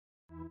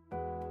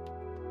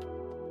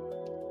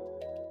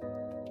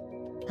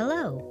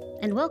Hello,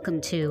 and welcome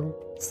to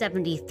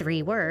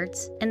 73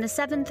 Words in the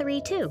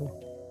 732,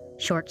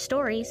 short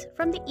stories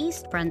from the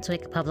East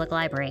Brunswick Public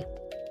Library.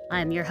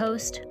 I'm your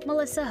host,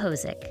 Melissa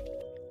Hosick.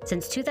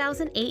 Since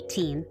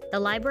 2018, the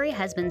library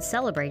has been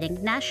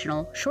celebrating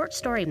National Short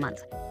Story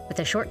Month with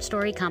a short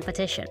story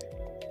competition.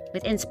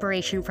 With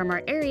inspiration from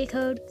our area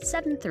code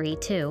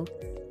 732,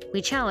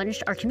 we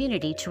challenged our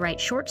community to write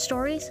short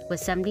stories with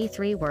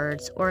 73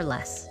 words or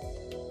less.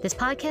 This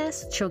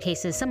podcast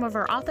showcases some of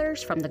our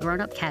authors from the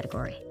grown-up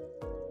category.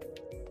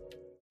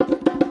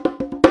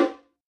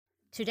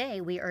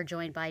 Today, we are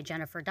joined by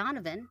Jennifer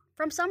Donovan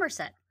from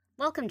Somerset.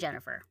 Welcome,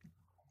 Jennifer.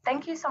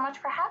 Thank you so much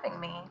for having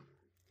me.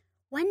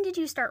 When did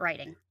you start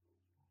writing?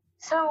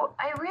 So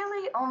I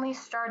really only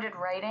started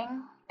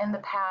writing in the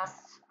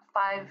past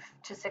 5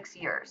 to 6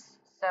 years.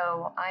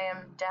 So I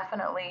am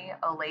definitely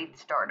a late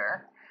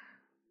starter.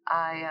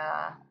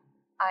 I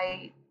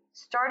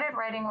started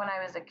writing when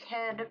I was a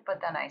kid, but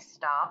then I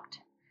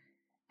stopped.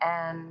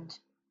 And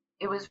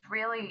it was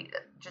really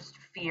just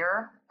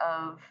fear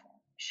of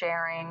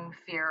sharing,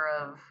 fear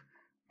of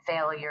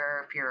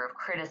failure, fear of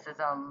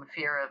criticism,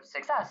 fear of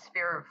success,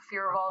 fear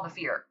of all the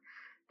fear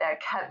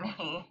that kept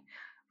me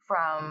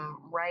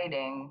from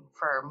writing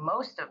for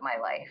most of my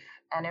life.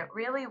 And it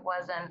really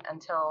wasn't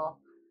until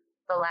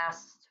the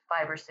last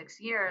 5 or 6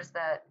 years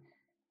that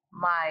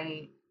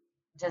my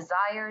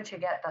desire to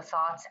get the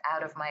thoughts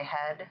out of my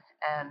head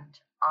and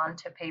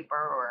onto paper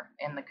or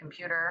in the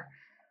computer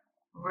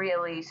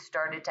really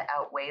started to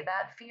outweigh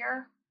that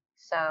fear.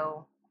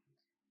 So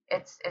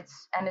it's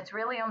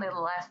really only the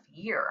last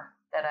year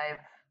that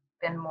I've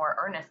been more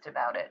earnest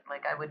about it.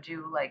 Like I would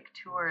do like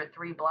 2 or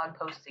 3 blog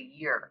posts a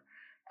year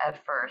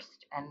at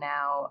first, and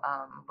now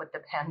with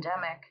the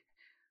pandemic,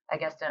 I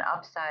guess an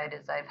upside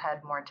is I've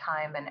had more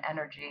time and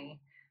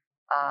energy.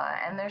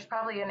 And there's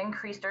probably an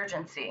increased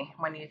urgency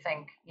when you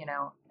think,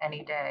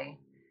 any day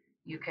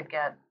you could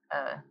get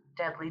a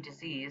deadly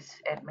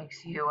disease. It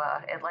makes you,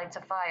 it lights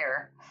a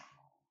fire.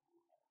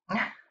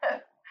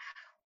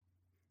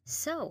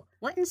 So,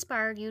 what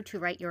inspired you to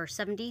write your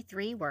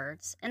 73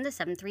 words in the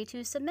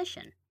 732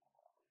 submission?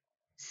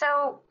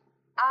 So,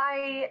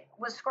 I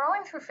was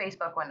scrolling through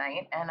Facebook one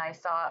night and I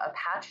saw a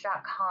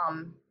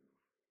Patch.com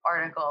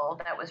article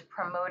that was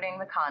promoting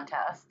the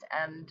contest,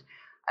 and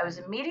I was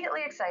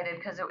immediately excited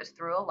because it was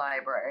through a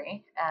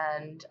library,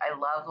 and I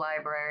love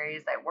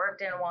libraries. I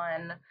worked in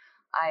one.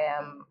 I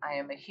am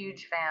a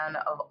huge fan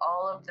of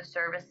all of the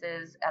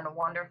services and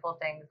wonderful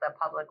things that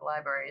public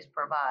libraries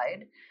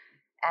provide.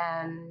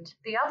 And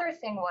the other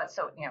thing was,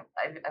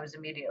 I was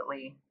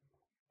immediately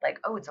like,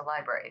 oh, it's a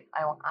library.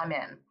 I'm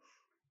in.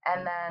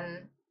 And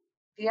then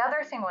the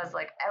other thing was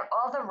like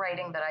all the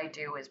writing that I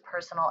do is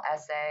personal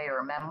essay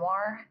or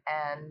memoir,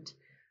 and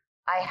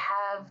I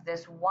have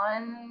this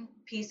one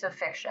piece of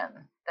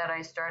fiction that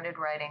I started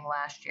writing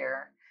last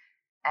year,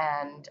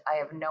 and I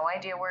have no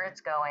idea where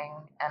it's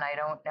going, and I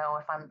don't know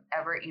if I'm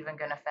ever even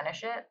going to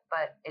finish it,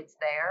 but it's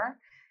there.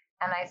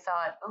 And I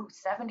thought,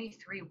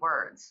 73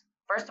 words.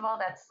 First of all,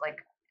 that's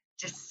like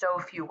just so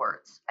few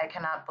words. I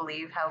cannot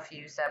believe how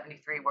few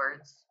 73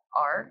 words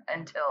are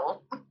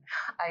until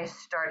I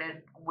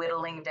started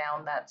whittling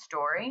down that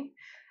story.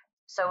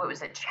 So it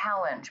was a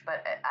challenge,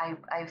 but I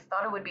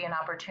thought it would be an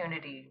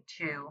opportunity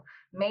to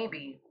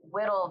maybe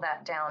whittle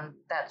that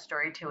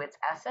story to its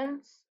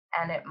essence,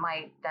 and it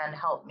might then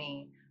help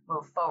me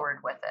move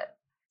forward with it.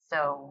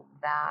 So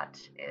that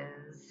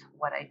is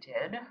what I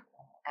did,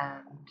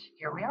 and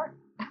here we are.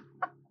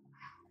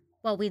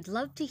 Well, we'd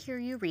love to hear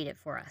you read it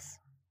for us.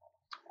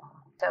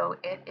 So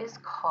it is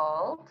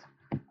called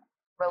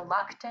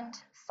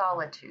Reluctant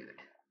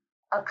Solitude.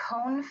 A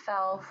cone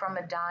fell from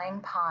a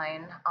dying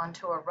pine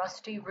onto a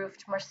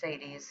rusty-roofed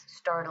Mercedes,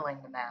 startling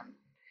the man.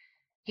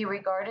 He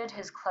regarded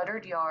his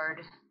cluttered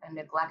yard and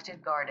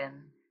neglected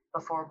garden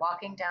before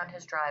walking down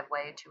his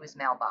driveway to his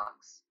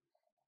mailbox.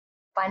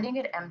 Finding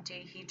it empty,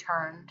 he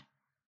turned,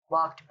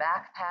 walked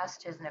back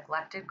past his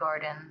neglected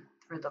garden,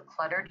 through the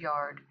cluttered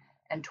yard,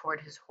 and toward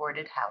his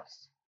hoarded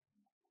house.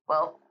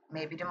 Well,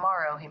 maybe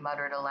tomorrow, he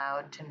muttered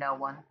aloud to no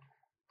one,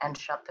 and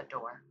shut the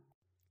door.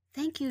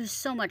 Thank you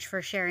so much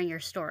for sharing your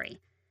story.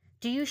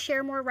 Do you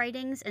share more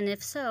writings, and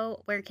if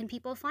so, where can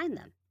people find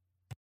them?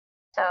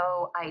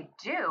 So I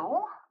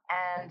do,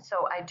 and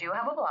so I do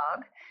have a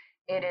blog.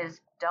 It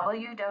is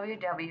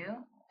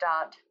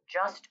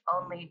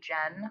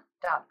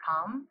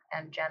www.justonlyjen.com,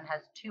 and Jen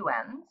has 2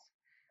 N's.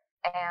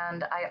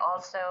 And I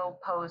also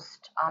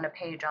post on a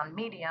page on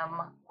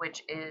Medium,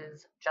 which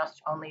is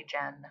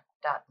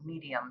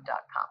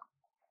justonlyjen.medium.com.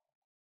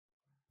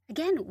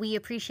 Again, we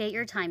appreciate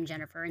your time,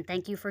 Jennifer, and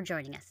thank you for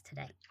joining us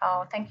today.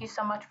 Oh, thank you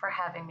so much for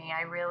having me.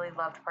 I really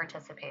loved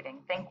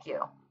participating. Thank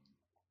you.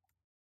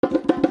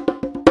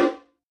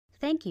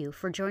 Thank you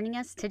for joining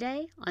us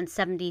today on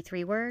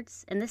 73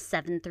 Words in the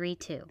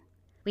 732.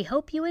 We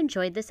hope you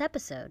enjoyed this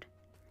episode.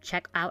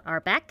 Check out our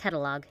back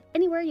catalog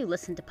anywhere you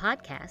listen to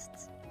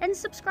podcasts, and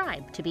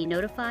subscribe to be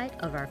notified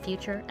of our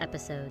future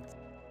episodes.